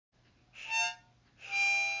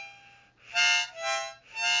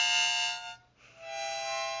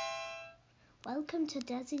Welcome to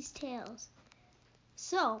Desi's Tales.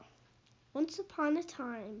 So, once upon a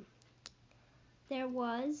time, there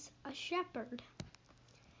was a shepherd,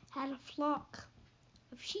 had a flock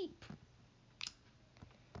of sheep.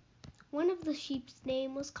 One of the sheep's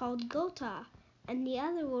name was called Gota, and the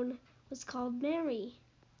other one was called Mary.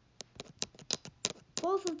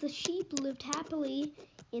 Both of the sheep lived happily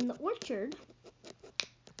in the orchard.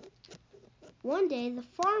 One day, the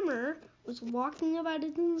farmer was walking about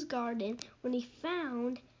in his garden when he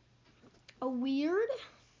found a weird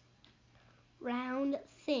round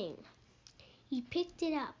thing. He picked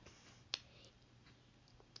it up.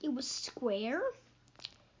 It was square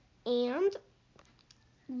and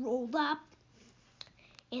rolled up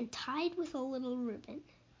and tied with a little ribbon.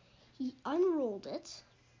 He unrolled it.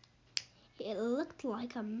 It looked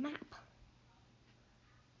like a map,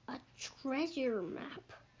 a treasure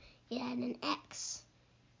map. It had an X,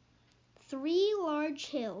 3 large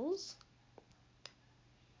hills,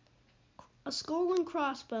 a skull and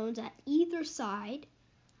crossbones at either side,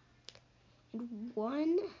 and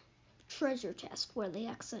one treasure chest where the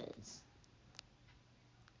X is.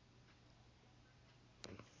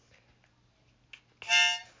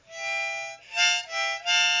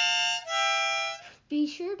 Be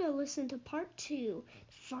sure to listen to part 2 to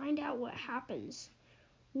find out what happens.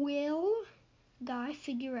 Will Guy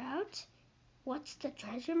figure out what's the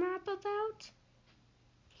treasure map about?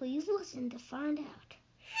 Please listen to find out.